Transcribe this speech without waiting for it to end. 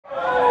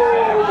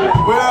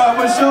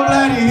We're so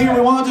glad you're here.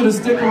 We want you to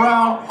stick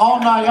around all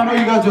night. I know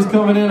you guys just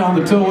coming in on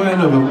the tail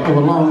end of a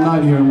long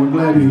night here, and we're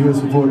glad you're here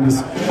supporting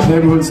this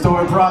neighborhood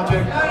story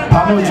project.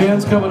 I know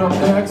Jen's coming up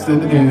next,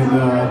 and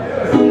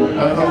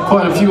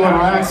quite a few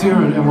other acts here,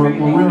 and we're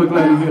really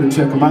glad you're here to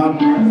check them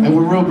out. And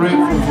we're real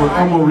grateful for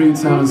Elmo Reed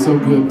sounding so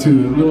good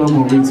too. Little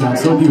Elmo Reed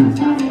sounds so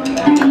beautiful.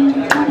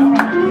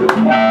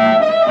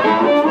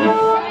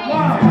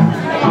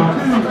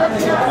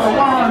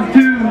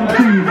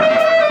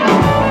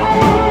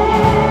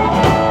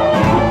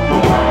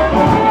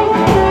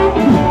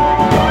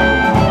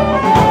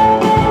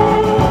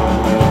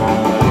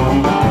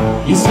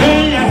 You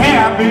say you're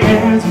happy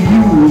as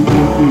you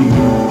can be,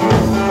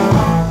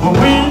 but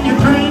when you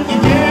drink you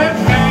get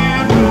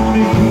mad with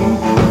me.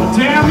 Well,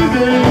 tell me,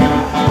 babe,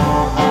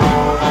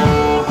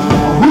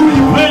 who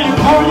you playing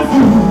for your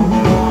fool?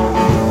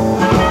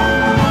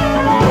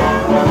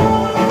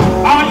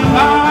 Are you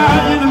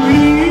lying to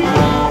me,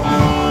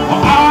 or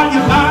are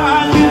you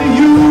lying to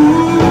you?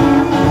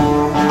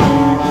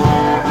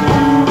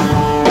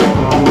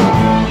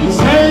 You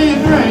say you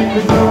drink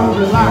because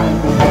you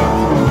like it.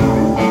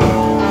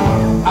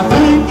 I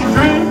think you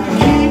drink to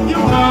keep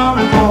your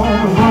worry from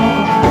the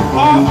wrong.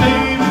 Oh,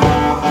 baby,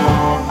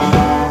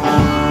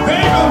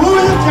 baby, who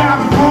you trying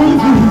to pull you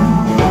through?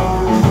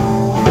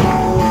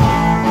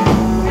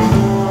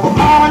 Or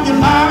are you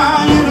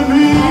lying to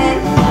me?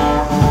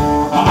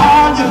 Or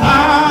are you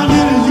lying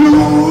to you?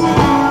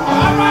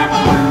 All right,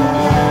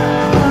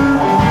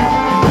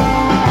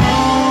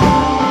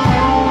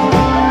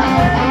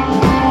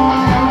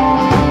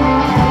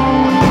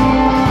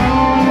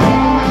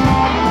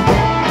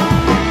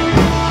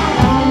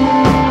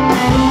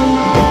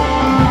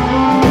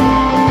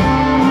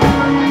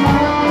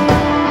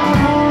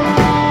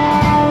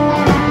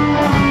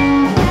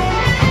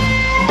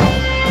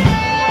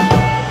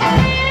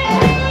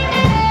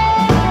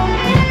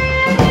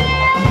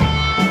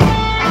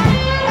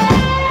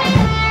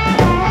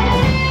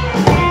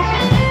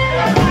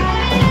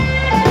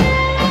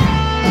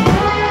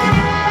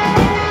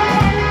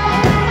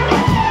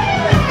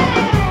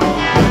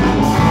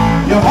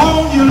 you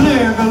hold your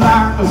liquor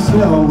like a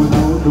cell with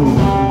no door.